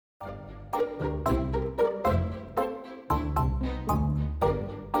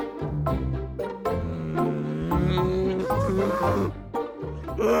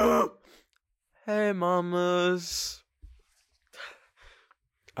Hey, mamas.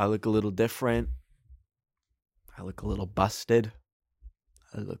 I look a little different. I look a little busted.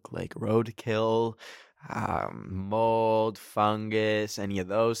 I look like roadkill, mold, fungus, any of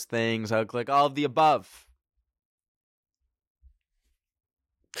those things. I look like all of the above.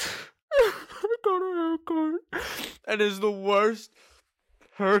 I got a haircut. And it's the worst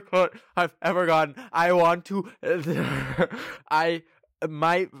haircut I've ever gotten. I want to...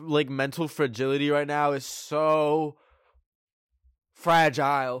 My mental fragility right now is so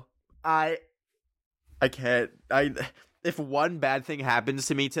fragile. I can't. If one bad thing happens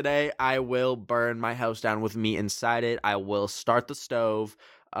to me today, I will burn my house down with me inside it. I will start the stove,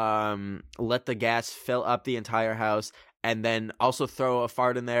 let the gas fill up the entire house, and then also throw a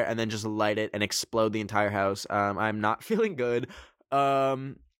fart in there and then just light it and explode the entire house. I'm not feeling good.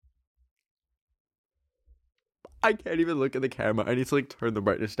 I can't even look at the camera. I need to turn the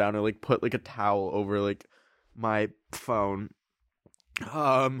brightness down or put a towel over my phone.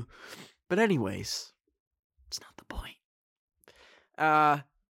 But anyways, it's not the point. I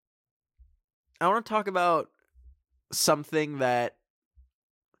want to talk about something that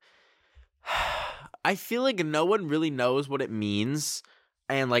I feel like no one really knows what it means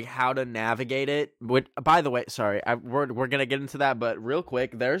and how to navigate it. By the way, sorry, we're gonna get into that, but real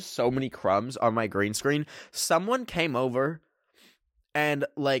quick, there's so many crumbs on my green screen. Someone came over and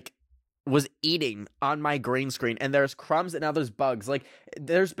was eating on my green screen, and there's crumbs, and now there's bugs.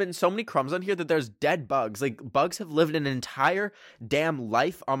 There's been so many crumbs on here that there's dead bugs. Bugs have lived an entire damn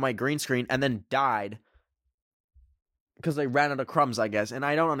life on my green screen and then died because they ran out of crumbs, I guess. And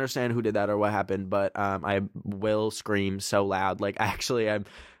I don't understand who did that or what happened, but I will scream so loud. Actually, I'm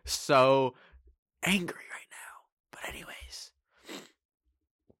so angry right now. But anyways,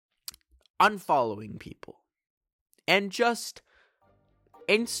 unfollowing people and just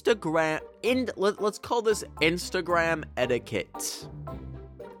let's call this Instagram etiquette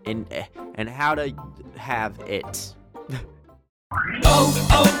and how to have it.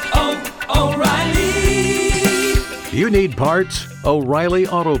 O'Reilly. You need parts? O'Reilly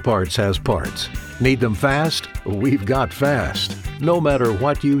Auto Parts has parts. Need them fast? We've got fast. No matter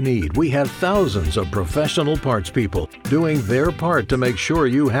what you need, we have thousands of professional parts people doing their part to make sure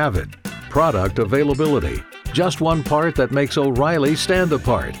you have it. Product availability. Just one part that makes O'Reilly stand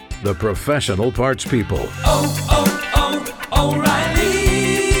apart. The professional parts people. O'Reilly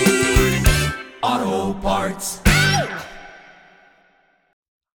Auto Parts.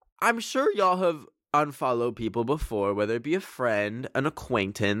 I'm sure y'all have unfollowed people before, whether it be a friend, an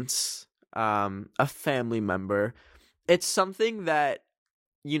acquaintance, a family member. It's something that,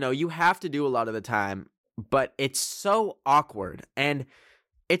 you have to do a lot of the time, but it's so awkward, and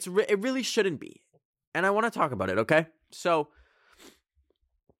it really shouldn't be. And I want to talk about it, okay? So,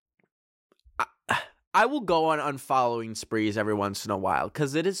 I will go on unfollowing sprees every once in a while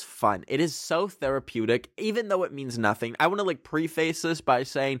because it is fun. It is so therapeutic, even though it means nothing. I want to preface this by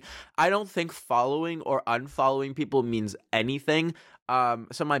saying I don't think following or unfollowing people means anything. Some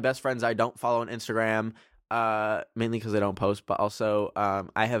of my best friends I don't follow on Instagram, mainly because they don't post, but also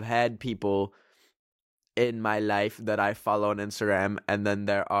I have had people in my life that I follow on Instagram, and then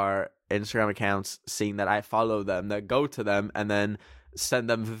there are Instagram accounts seeing that I follow them that go to them and then send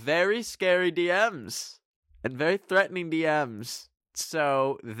them very scary DMs and very threatening DMs.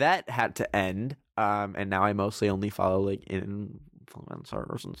 So that had to end. And now I mostly only follow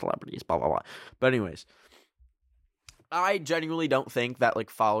influencers and celebrities, blah, blah, blah. But anyways, I genuinely don't think that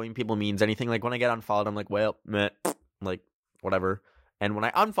following people means anything. When I get unfollowed, I'm well, meh, whatever. And when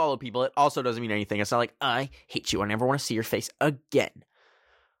I unfollow people, it also doesn't mean anything. It's not I hate you. I never want to see your face again.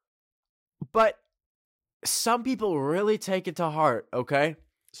 But some people really take it to heart, okay?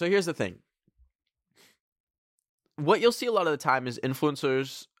 So here's the thing. What you'll see a lot of the time is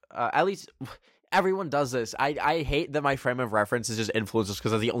influencers, at least everyone does this. I hate that my frame of reference is just influencers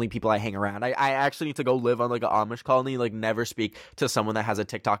because they're the only people I hang around. I actually need to go live on an Amish colony, never speak to someone that has a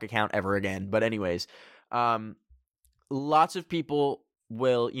TikTok account ever again. But anyways, lots of people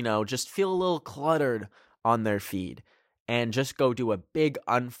will, just feel a little cluttered on their feed and just go do a big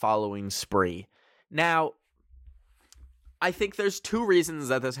unfollowing spree. Now, I think there's two reasons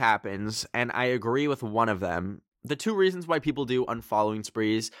that this happens, and I agree with one of them. The two reasons why people do unfollowing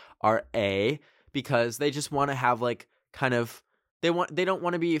sprees are A, because they just want to have they don't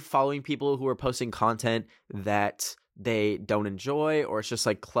want to be following people who are posting content that they don't enjoy, or it's just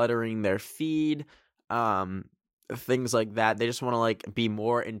cluttering their feed. things like that. They just want to like be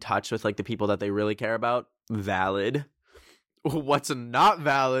more in touch with like the people that they really care about. Valid. What's not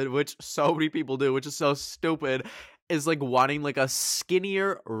valid, which so many people do, which is so stupid, is like wanting like a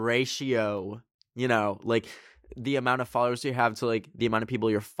skinnier ratio, you know, like the amount of followers you have to like the amount of people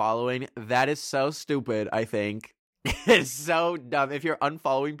you're following. That is so stupid, I think. It's so dumb. If you're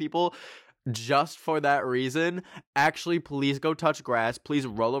unfollowing people just for that reason, actually please go touch grass, please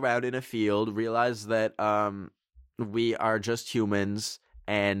roll around in a field, realize that we are just humans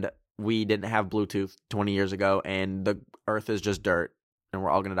and we didn't have Bluetooth 20 years ago and the earth is just dirt and we're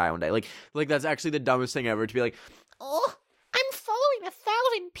all gonna die one day. Like that's actually the dumbest thing ever, to be like, oh, I'm following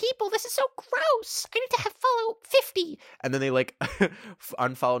 1,000 people. This is so gross. I need to follow 50. And then they like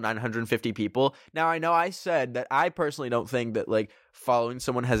unfollow 950 people. Now I know I said that I personally don't think that like following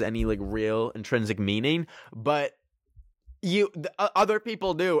someone has any like real intrinsic meaning, but other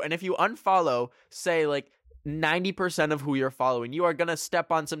people do. And if you unfollow, say like 90% of who you're following, you are gonna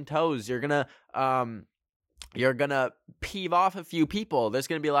step on some toes. You're gonna peeve off a few people. There's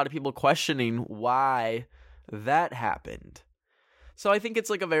gonna be a lot of people questioning why that happened. So I think it's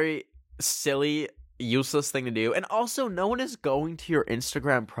like a very silly, useless thing to do. And also, no one is going to your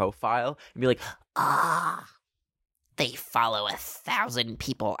Instagram profile and be like, they follow 1,000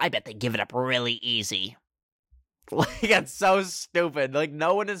 people. I bet they give it up really easy. like, that's so stupid. Like,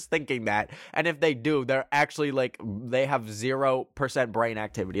 no one is thinking that. And if they do, they're actually like, they have 0% brain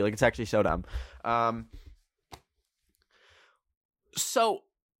activity. Like, it's actually so dumb. So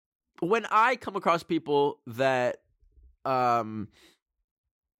when I come across people that, you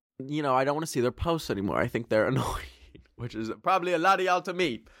know, I don't want to see their posts anymore, I think they're annoying, which is probably a lot of y'all to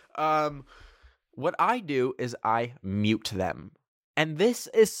me. What I do is I mute them. And this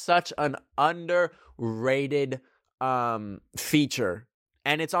is such an underrated feature.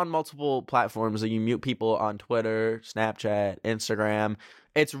 And it's on multiple platforms. You mute people on Twitter, Snapchat, Instagram.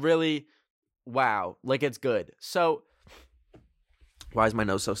 It's really, wow. Like, it's good. So, why is my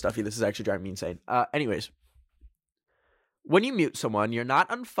nose so stuffy? This is actually driving me insane. Anyways, when you mute someone, you're not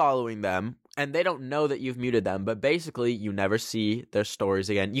unfollowing them, and they don't know that you've muted them, but basically, you never see their stories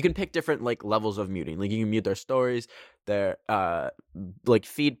again. You can pick different, like, levels of muting. Like, you can mute their stories, their, like,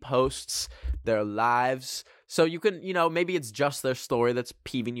 feed posts, their lives. So you can, you know, maybe it's just their story that's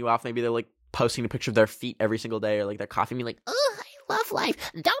peeving you off. Maybe they're, like, posting a picture of their feet every single day, or, like, their coffee. Me like, oh, I love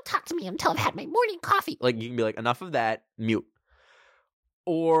life. Don't talk to me until I've had my morning coffee. Like, you can be like, enough of that, mute.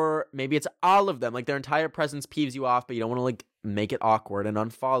 Or maybe it's all of them. Like, their entire presence peeves you off, but you don't want to, like, make it awkward and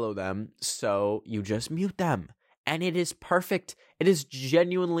unfollow them. So you just mute them. And it is perfect. It is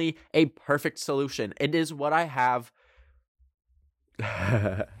genuinely a perfect solution. It is what I have.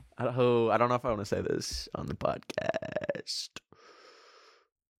 I don't know if I want to say this on the podcast.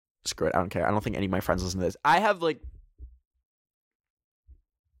 Screw it. I don't care. I don't think any of my friends listen to this. I have, like,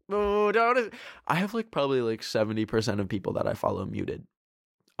 I have, like, probably, like, 70% of people that I follow muted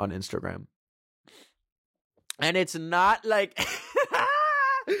on Instagram. And it's not like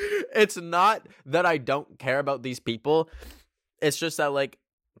it's not that I don't care about these people. It's just that, like,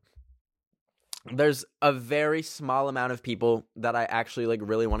 there's a very small amount of people that I actually, like,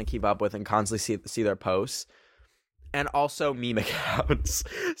 really want to keep up with and constantly see their posts. And also meme accounts.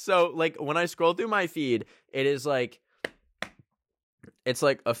 So, like, when I scroll through my feed, it is like, it's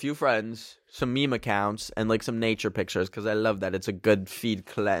like a few friends, some meme accounts, and like some nature pictures, because I love that. It's a good feed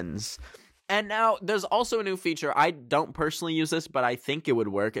cleanse. And now there's also a new feature. I don't personally use this, but I think it would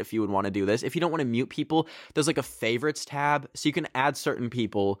work if you would want to do this. If you don't want to mute people, there's like a favorites tab. So you can add certain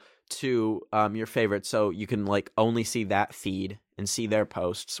people to your favorites, so you can like only see that feed and see their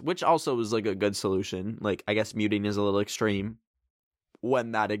posts, which also is like a good solution. Like, I guess muting is a little extreme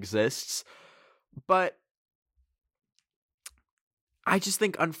when that exists. But I just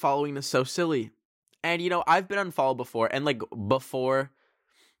think unfollowing is so silly. And, you know, I've been unfollowed before. And, like, before,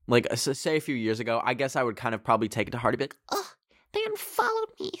 like, say a few years ago, I guess I would kind of probably take it to heart and be like, oh, they unfollowed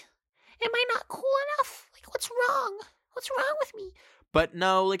me. Am I not cool enough? Like, what's wrong? What's wrong with me? But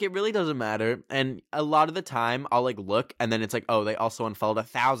no, like, it really doesn't matter. And a lot of the time, I'll, like, look, and then it's like, oh, they also unfollowed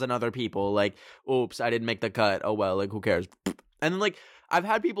 1,000 other people. Like, oops, I didn't make the cut. Oh, well, like, who cares? And then, like, I've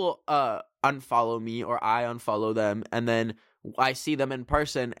had people unfollow me, or I unfollow them, and then I see them in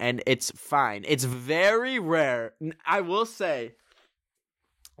person, and it's fine. It's very rare. I will say,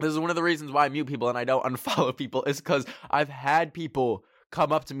 this is one of the reasons why I mute people and I don't unfollow people, is because I've had people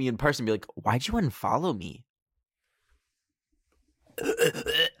come up to me in person and be like, why'd you unfollow me?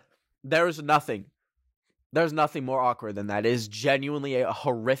 There's nothing more awkward than that. It is genuinely a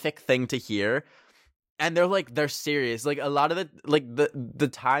horrific thing to hear. And they're serious. Like, a lot of it, like, the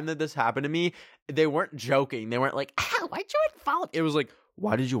time that this happened to me, they weren't joking. They weren't like, Ow, why'd you unfollow me? it was like,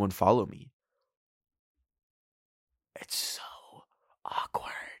 why did you unfollow me? It's so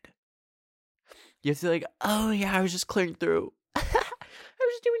awkward. You have to like, oh yeah, I was just clearing through. I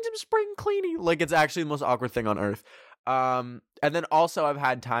was just doing some spring cleaning. Like, it's actually the most awkward thing on earth. And then also I've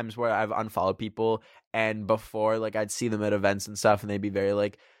had times where I've unfollowed people, and before, like, I'd see them at events and stuff, and they'd be very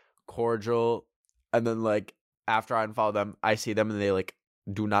like cordial, and then like after I unfollow them, I see them and they like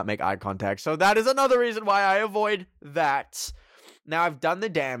do not make eye contact. So that is another reason why I avoid that. Now, I've done the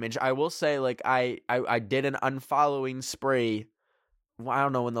damage. I will say, like, I did an unfollowing spree. Well, I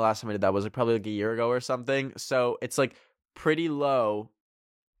don't know when the last time I did that was. Like, probably like a year ago or something. So it's like pretty low.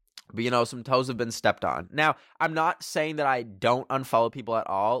 But, you know, some toes have been stepped on. Now, I'm not saying that I don't unfollow people at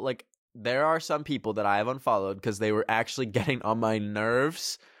all. Like, there are some people that I have unfollowed because they were actually getting on my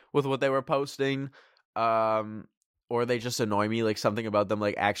nerves with what they were posting. Or they just annoy me. Like, something about them,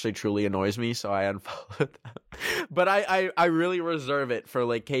 like, actually truly annoys me. So I unfollowed them. But I really reserve it for,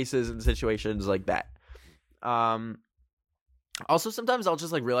 like, cases and situations like that. Also, sometimes I'll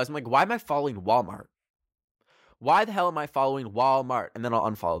just, like, realize, I'm like, why am I following Walmart? Why the hell am I following Walmart? And then I'll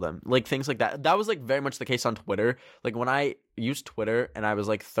unfollow them. Like, things like that. That was, like, very much the case on Twitter. Like, when I used Twitter and I was,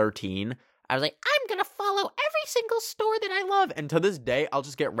 like, 13, I was like, I'm gonna follow every single store that I love. And to this day, I'll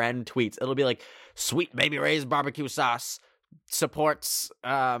just get random tweets. It'll be like, Sweet Baby Ray's barbecue sauce supports,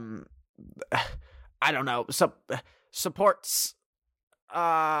 I don't know, supports,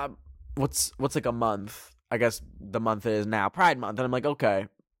 what's like a month? I guess the month is now Pride Month. And I'm like, okay.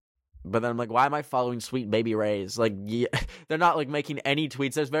 But then I'm like, why am I following Sweet Baby Ray's? Like, yeah, they're not, like, making any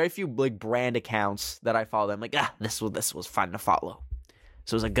tweets. There's very few, like, brand accounts that I follow. I'm like, this was fun to follow.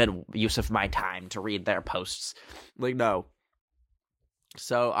 So it was a good use of my time to read their posts. Like, no.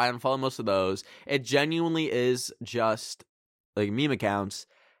 So I unfollow most of those. It genuinely is just, like, meme accounts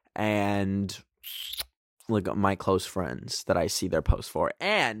and, like, my close friends that I see their posts for.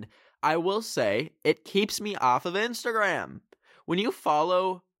 And I will say, it keeps me off of Instagram. When you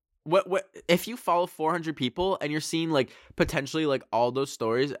follow... What if you follow 400 people and you're seeing, like, potentially, like, all those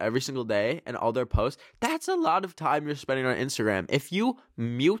stories every single day and all their posts, that's a lot of time you're spending on Instagram. If you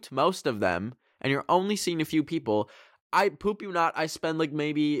mute most of them and you're only seeing a few people, I poop you not, I spend, like,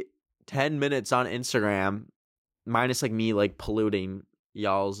 maybe 10 minutes on Instagram, minus, like, me, like, polluting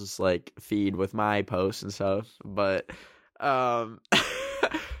y'all's, like, feed with my posts and stuff. But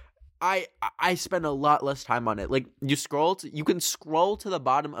I spend a lot less time on it. Like, you can scroll to the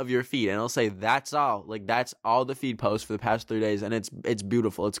bottom of your feed and it'll say that's all. Like, that's all the feed posts for the past 3 days, and it's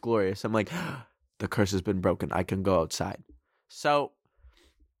beautiful. It's glorious. I'm like, the curse has been broken. I can go outside. So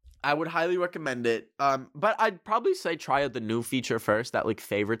I would highly recommend it. But I'd probably say try out the new feature first, that, like,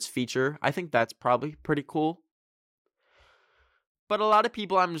 favorites feature. I think that's probably pretty cool. But a lot of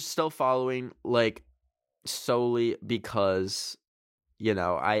people I'm still following, like, solely because, you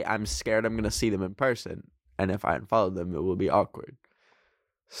know, I'm scared I'm going to see them in person. And if I unfollow them, it will be awkward.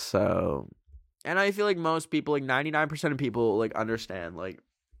 So, and I feel like most people, like 99% of people, like, understand, like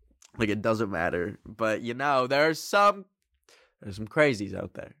it doesn't matter. But, you know, there's some crazies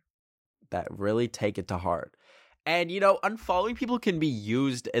out there that really take it to heart. And, you know, unfollowing people can be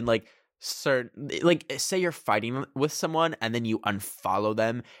used in, like, certain, like, say you're fighting with someone and then you unfollow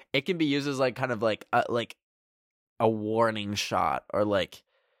them. It can be used as, like, kind of like a warning shot, or, like,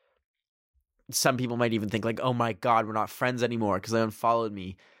 some people might even think, like, oh my god, we're not friends anymore because they unfollowed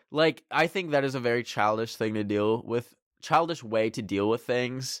me. Like, I think that is a very childish way to deal with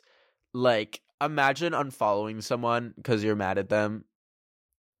things. Like, imagine unfollowing someone because you're mad at them.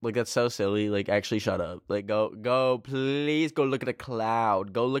 Like, that's so silly. Like, actually, shut up. Like, please go look at a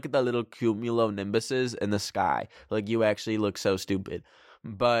cloud. Go look at the little cumulonimbuses in the sky. Like, you actually look so stupid.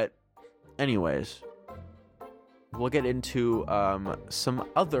 But anyways, we'll get into some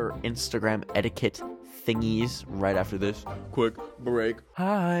other Instagram etiquette thingies right after this quick break.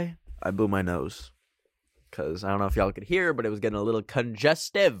 Hi. I blew my nose because I don't know if y'all could hear, but it was getting a little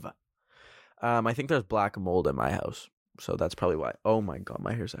congestive. I think there's black mold in my house, so that's probably why. Oh my god,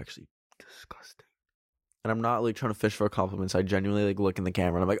 my hair's actually disgusting. And I'm not, like, trying to fish for compliments. I genuinely, like, look in the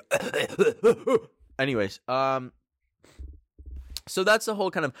camera and I'm like, anyways, so that's the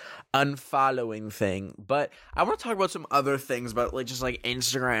whole kind of unfollowing thing. But I want to talk about some other things about, like, just, like,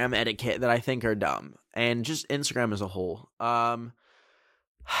 Instagram etiquette that I think are dumb. And just Instagram as a whole.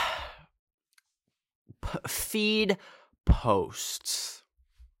 Feed posts.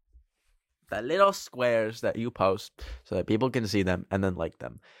 The little squares that you post so that people can see them and then like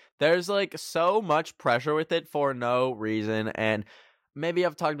them. There's, like, so much pressure with it for no reason. And maybe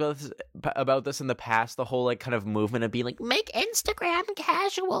I've talked about this in the past, the whole, like, kind of movement of being like, Make Instagram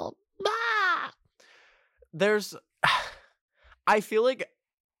casual. Ah! there's I feel like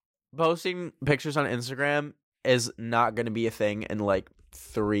posting pictures on Instagram is not going to be a thing in like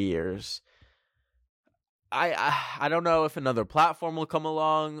 3 years. I don't know if another platform will come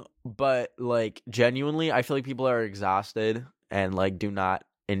along, but like genuinely, I feel like people are exhausted and like do not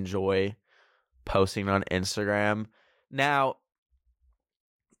enjoy posting on Instagram. Now,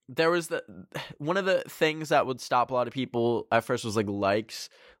 there was one of the things that would stop a lot of people at first was like likes.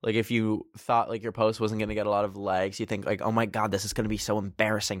 Like if you thought like your post wasn't going to get a lot of likes, you think like, oh my God, this is going to be so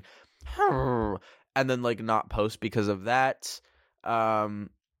embarrassing. And then like not post because of that.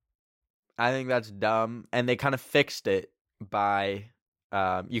 I think that's dumb. And they kind of fixed it by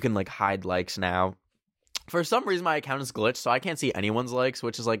you can like hide likes now. For some reason my account is glitched, so I can't see anyone's likes,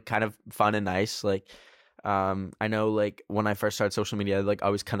 which is like kind of fun and nice. Like I know like when I first started social media, like I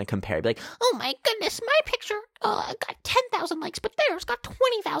always kind of compare, like, oh my goodness, my picture got 10,000 likes, but theirs got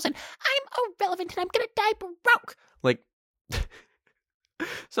 20,000. I'm irrelevant and I'm gonna die broke. Like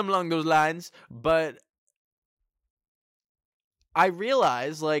something along those lines. But I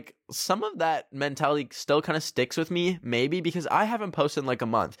realize like some of that mentality still kind of sticks with me, maybe because I haven't posted in like a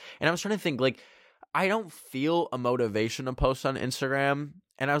month. And I was trying to think, like, I don't feel a motivation to post on Instagram.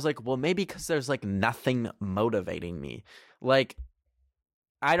 And I was like, well, maybe because there's like nothing motivating me. Like,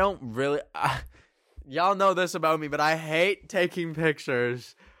 I don't really, y'all know this about me, but I hate taking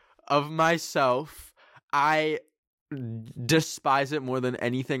pictures of myself. I despise it more than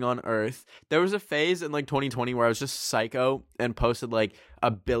anything on earth. There was a phase in like 2020 where I was just psycho and posted like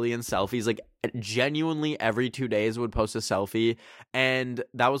a billion selfies. Like genuinely every 2 days would post a selfie, and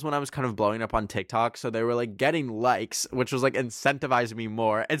that was when I was kind of blowing up on TikTok, so they were like getting likes, which was like incentivizing me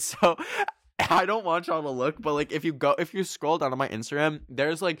more. And so I don't want y'all to look, but like if you scroll down on my Instagram,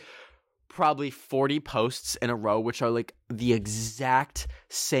 there's like probably 40 posts in a row which are like the exact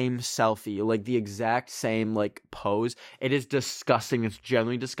same selfie, like the exact same like pose. It is disgusting. It's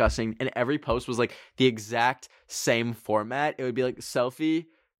genuinely disgusting. And every post was like the exact same format. It would be like selfie,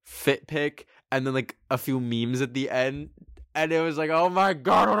 fit pic, and then like a few memes at the end. And it was like, oh my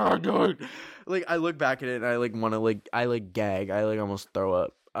God, what am I doing? Like I look back at it and I like want to like, I like gag. I like almost throw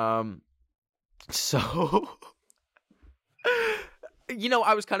up. So you know,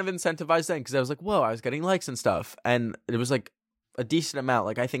 I was kind of incentivized then because I was like, whoa, I was getting likes and stuff. And it was like a decent amount.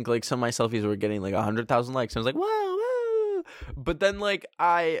 Like, I think like some of my selfies were getting like 100,000 likes. I was like, whoa, whoa. But then like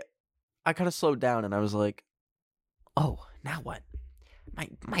I kind of slowed down and I was like, oh, now what?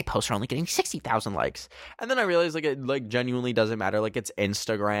 My posts are only getting 60,000 likes. And then I realized like it like genuinely doesn't matter. Like it's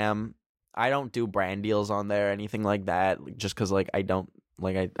Instagram. I don't do brand deals on there or anything like that. Just because like I don't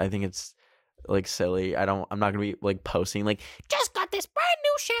like I think it's like silly. I'm not gonna be like posting like Just got this brand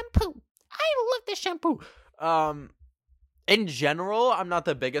new shampoo. I love this shampoo. In general, I'm not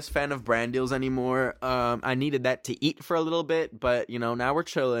the biggest fan of brand deals anymore. I needed that to eat for a little bit, but you know, now we're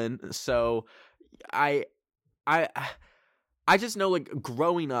chilling. So I just know like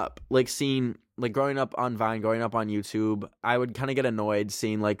growing up on Vine, growing up on YouTube, I would kind of get annoyed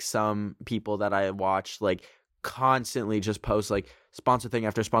seeing like some people that I watched like constantly just post like sponsor thing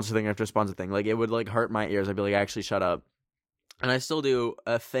after sponsor thing after sponsor thing. Like it would like hurt my ears. I'd be like, actually shut up. And I still do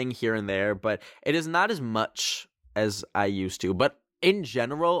a thing here and there, but it is not as much as I used to. But in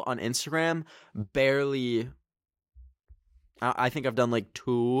general on Instagram, barely. I think I've done like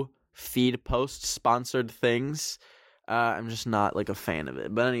 2 feed post sponsored things. I'm just not like a fan of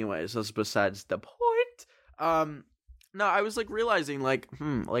it. But anyways, that's besides the point. No, I was like realizing like,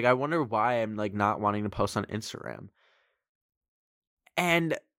 like I wonder why I'm like not wanting to post on Instagram.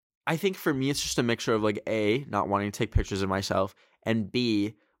 And I think for me, it's just a mixture of like A, not wanting to take pictures of myself, and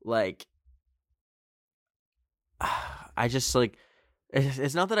B, like, I just like,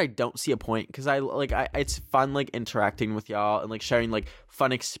 it's not that I don't see a point, because it's fun like interacting with y'all and like sharing like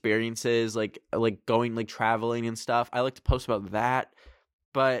fun experiences, like going like traveling and stuff. I like to post about that.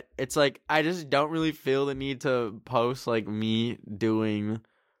 But it's like I just don't really feel the need to post like me doing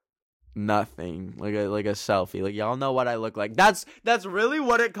nothing, like a selfie. Like y'all know what I look like. That's really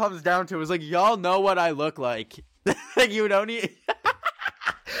what it comes down to. Is like y'all know what I look like. Like you don't need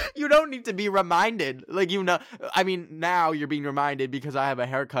you don't need to be reminded. Like you know, I mean now you're being reminded because I have a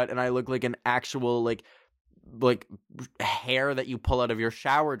haircut and I look like an actual like hair that you pull out of your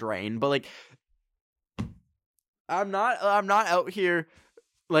shower drain. But like I'm not out here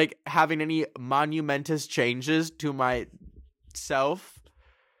like having any monumentous changes to myself.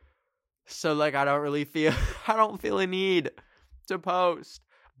 So like I don't feel a need to post.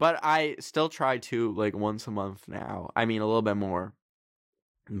 But I still try to like once a month now. I mean a little bit more.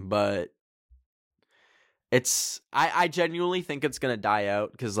 But I genuinely think it's gonna die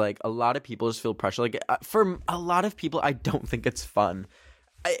out because like a lot of people just feel pressure. Like for a lot of people, I don't think it's fun.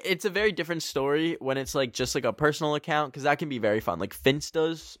 It's a very different story when it's like just like a personal account because that can be very fun. Like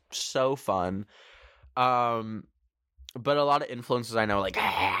Finsta's so fun. But a lot of influencers I know are like, I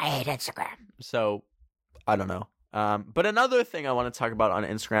hate Instagram. So I don't know. But another thing I want to talk about on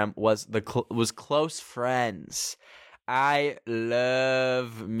Instagram was was close friends. I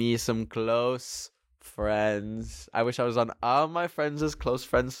love me some close friends. I wish I was on all my friends' close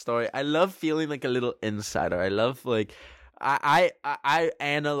friends story. I love feeling like a little insider. I love like I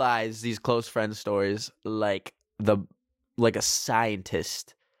analyze these close friend stories like a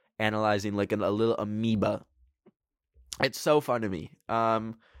scientist analyzing like a little amoeba. It's so fun to me.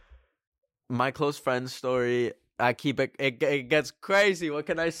 My close friend story, I keep it, it gets crazy. What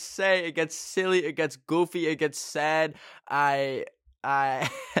can I say? It gets silly, it gets goofy, it gets sad.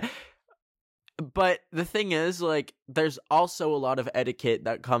 But the thing is, like, there's also a lot of etiquette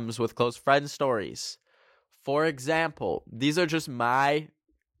that comes with close friend stories. For example, these are just my,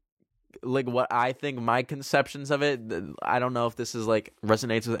 like, what I think, my conceptions of it. I don't know if this is, like,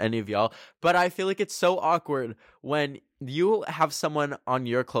 resonates with any of y'all, but I feel like it's so awkward when you have someone on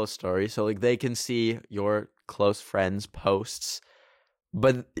your close story, so, like, they can see your close friends' posts,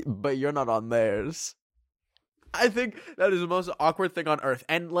 but you're not on theirs. I think that is the most awkward thing on earth.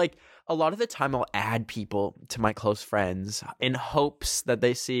 And, like, a lot of the time I'll add people to my close friends in hopes that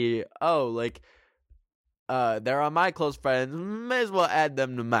they see, oh, like, they're on my close friends, may as well add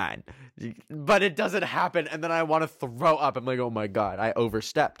them to mine. But it doesn't happen, and then I want to throw up. I'm like, oh my god, I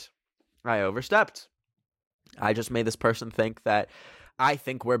overstepped. I just made this person think that I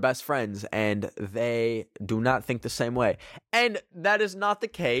think we're best friends, and they do not think the same way. And that is not the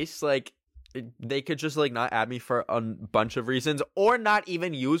case. Like, they could just, like, not add me for a bunch of reasons, or not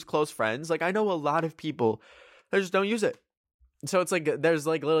even use close friends. Like, I know a lot of people that just don't use it. So it's like there's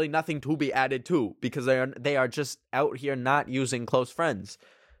like literally nothing to be added to because they are just out here not using close friends.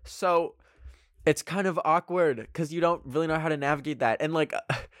 So it's kind of awkward because you don't really know how to navigate that. And like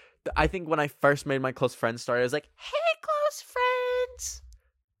I think when I first made my close friends story, I was like, "Hey, close friends,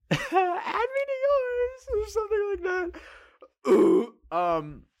 add me to yours," or something like that. Ooh,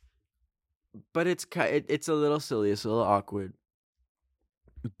 but it's a little silly, it's a little awkward,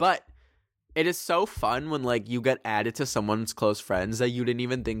 but it is so fun when, like, you get added to someone's close friends that you didn't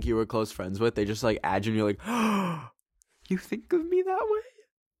even think you were close friends with. They just, like, add you and you're like, oh, you think of me that way?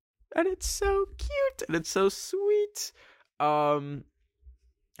 And it's so cute and it's so sweet.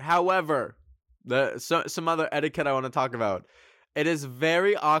 However, some other etiquette I want to talk about. It is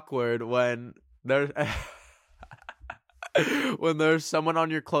very awkward when there's when there's someone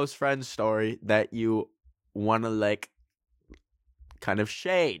on your close friend story that you want to, like, kind of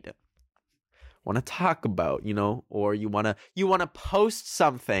shade. Want to talk about, you know, or you want to post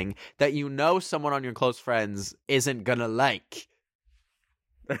something that you know someone on your close friends isn't gonna like.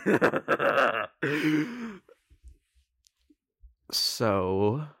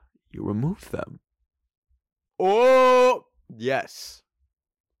 So you remove them. Oh, yes.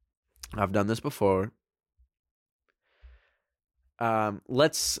 I've done this before.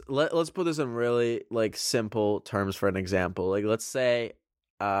 Let's put this in really, like, simple terms for an example. Like, let's say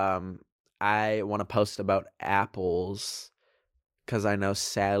I want to post about apples because I know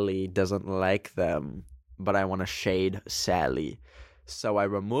Sally doesn't like them, but I want to shade Sally. So I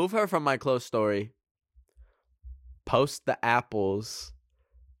remove her from my close story, post the apples,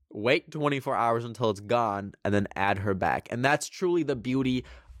 wait 24 hours until it's gone, and then add her back. And that's truly the beauty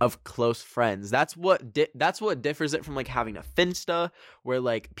of close friends. That's what differs it from, like, having a Finsta where,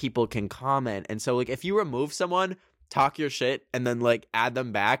 like, people can comment. And so, like, if you remove someone, talk your shit, and then, like, add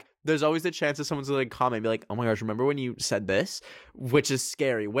them back, there's always the chance that someone's gonna, like, comment and be like, oh my gosh, remember when you said this? Which is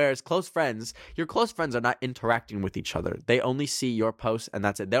scary. Whereas close friends, your close friends are not interacting with each other. They only see your posts and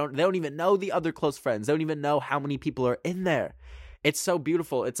that's it. They don't even know the other close friends. They don't even know how many people are in there. It's so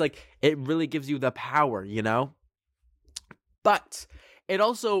beautiful. It's like, it really gives you the power, you know? But it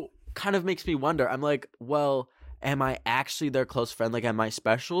also kind of makes me wonder. I'm like, well, am I actually their close friend? Like, am I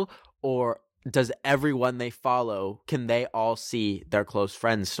special? Or does everyone they follow, can they all see their close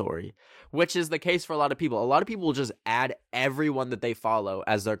friend story? Which is the case for a lot of people. A lot of people will just add everyone that they follow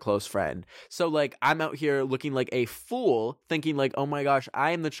as their close friend. So, like, I'm out here looking like a fool, thinking like, oh my gosh,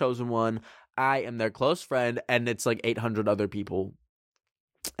 I am the chosen one. I am their close friend. And it's like 800 other people.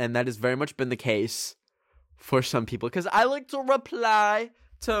 And that has very much been the case for some people. Because I like to reply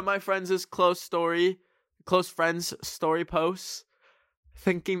to my friends' close friends story posts,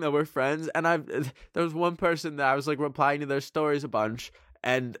 thinking that we're friends. And there was one person that I was, like, replying to their stories a bunch,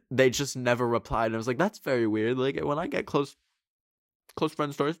 and they just never replied. And I was like, that's very weird. Like, when I get close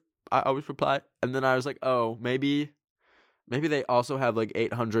friend stories, I always reply. And then I was like, oh, maybe they also have like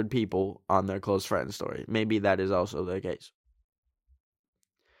 800 people on their close friend story. Maybe that is also the case.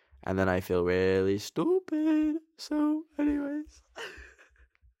 And then I feel really stupid. So, anyways.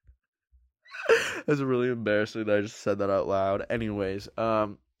 It's really embarrassing that I just said that out loud. Anyways,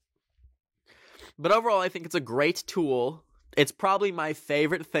 but overall, I think it's a great tool. It's probably my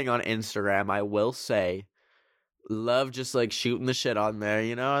favorite thing on Instagram, I will say. Love just, like, shooting the shit on there,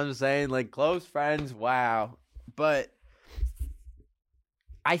 you know what I'm saying? Like, close friends, wow. But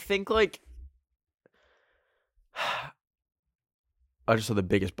I think, like, I just saw the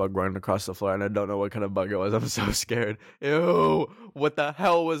biggest bug running across the floor, and I don't know what kind of bug it was. I'm so scared. Ew, what the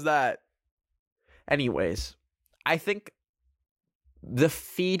hell was that? Anyways, I think the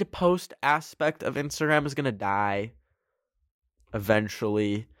feed post aspect of Instagram is going to die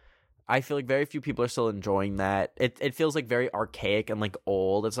eventually. I feel like very few people are still enjoying that. It feels like very archaic and like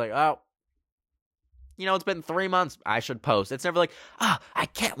old. It's like, oh, you know, it's been 3 months. I should post. It's never like, I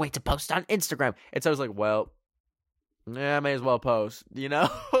can't wait to post on Instagram. It's always like, well, yeah, I may as well post, you know?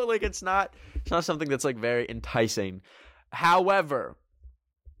 Like, it's not something that's like very enticing. However,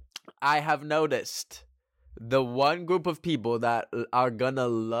 I have noticed the one group of people that are gonna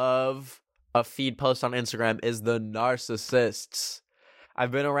love a feed post on Instagram is the narcissists.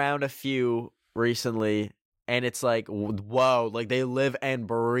 I've been around a few recently, and it's like, whoa, like they live and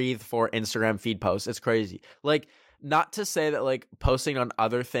breathe for Instagram feed posts. It's crazy. Like, not to say that like posting on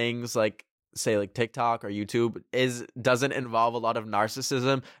other things, like say like TikTok or YouTube doesn't involve a lot of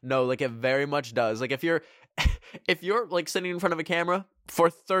narcissism. No, like it very much does. Like if you're like sitting in front of a camera for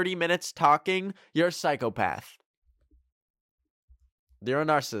 30 minutes talking, you're a psychopath. You're a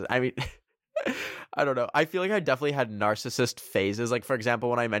narcissist. I mean, I don't know. I feel like I definitely had narcissist phases. Like, for example,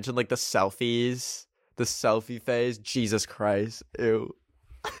 when I mentioned like the selfie phase, Jesus Christ. Ew.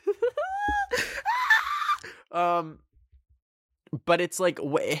 But it's like,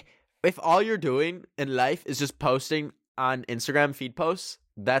 if all you're doing in life is just posting on Instagram feed posts,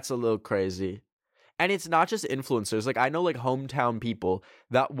 that's a little crazy. And it's not just influencers. Like, I know, like, hometown people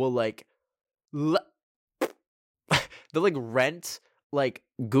that will, like, they'll, like, rent, like,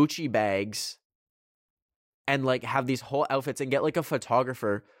 Gucci bags and, like, have these whole outfits and get, like, a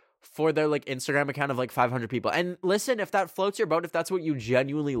photographer for their, like, Instagram account of, like, 500 people. And listen, if that floats your boat, if that's what you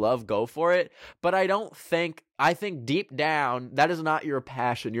genuinely love, go for it. But I think deep down, that is not your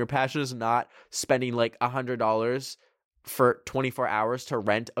passion. Your passion is not spending, like, $100 for 24 hours to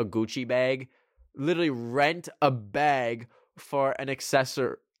rent a Gucci bag. Literally rent a bag for an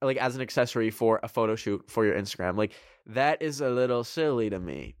accessory, like as an accessory for a photo shoot for your Instagram. Like, that is a little silly to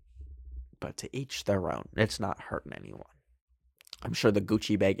me. But to each their own. It's not hurting anyone. I'm sure the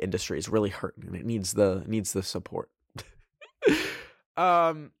Gucci bag industry is really hurting and it needs the support.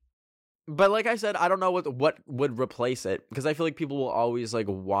 But like I said, I don't know what would replace it, because I feel like people will always like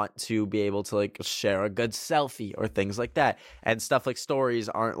want to be able to like share a good selfie or things like that, and stuff like stories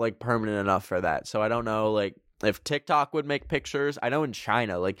aren't like permanent enough for that. So I don't know like if TikTok would make pictures. I know in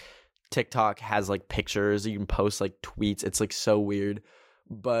China like TikTok has like pictures, you can post like tweets. It's like so weird,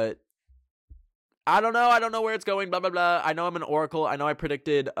 but I don't know where it's going, blah blah blah. I know I'm an oracle. I know I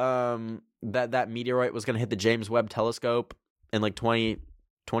predicted that meteorite was going to hit the James Webb telescope in like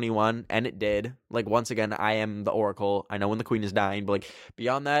 2021, and it did. Like, once again, I am the oracle. I know when the queen is dying, but like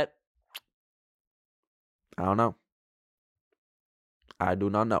beyond that, I don't know. I do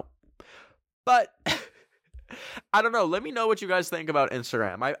not know. But I don't know. Let me know what you guys think about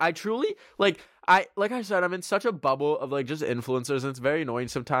Instagram. I truly like I said, I'm in such a bubble of like just influencers, and it's very annoying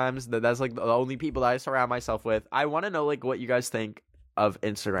sometimes that's like the only people that I surround myself with. I want to know like what you guys think of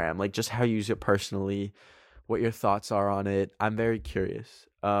Instagram, like just how you use it personally, what your thoughts are on it. I'm very curious.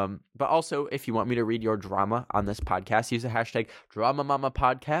 But also, if you want me to read your drama on this podcast, use the hashtag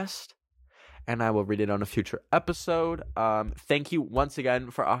DramaMamaPodcast, and I will read it on a future episode. Thank you once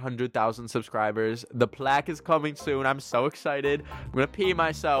again for 100,000 subscribers. The plaque is coming soon. I'm so excited. I'm gonna pee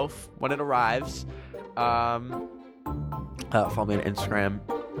myself when it arrives. Follow me on Instagram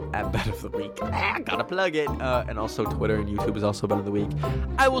at Bet of the Week. Gotta plug it. And also Twitter and YouTube is also Bet of the Week.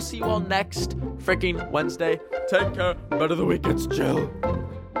 I will see you all next freaking Wednesday. Take care. Bet of the Week. It's Jill.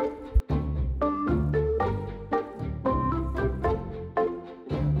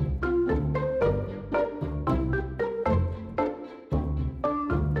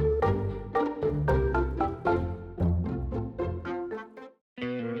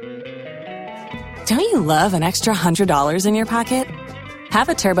 Don't you love an extra $100 in your pocket? Have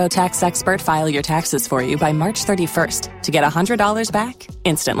a TurboTax expert file your taxes for you by March 31st to get $100 back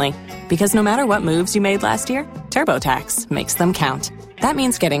instantly. Because no matter what moves you made last year, TurboTax makes them count. That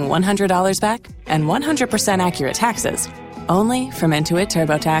means getting $100 back and 100% accurate taxes, only from Intuit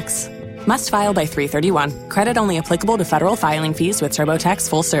TurboTax. Must file by 3/31. Credit only applicable to federal filing fees with TurboTax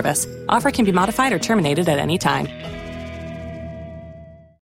full service. Offer can be modified or terminated at any time.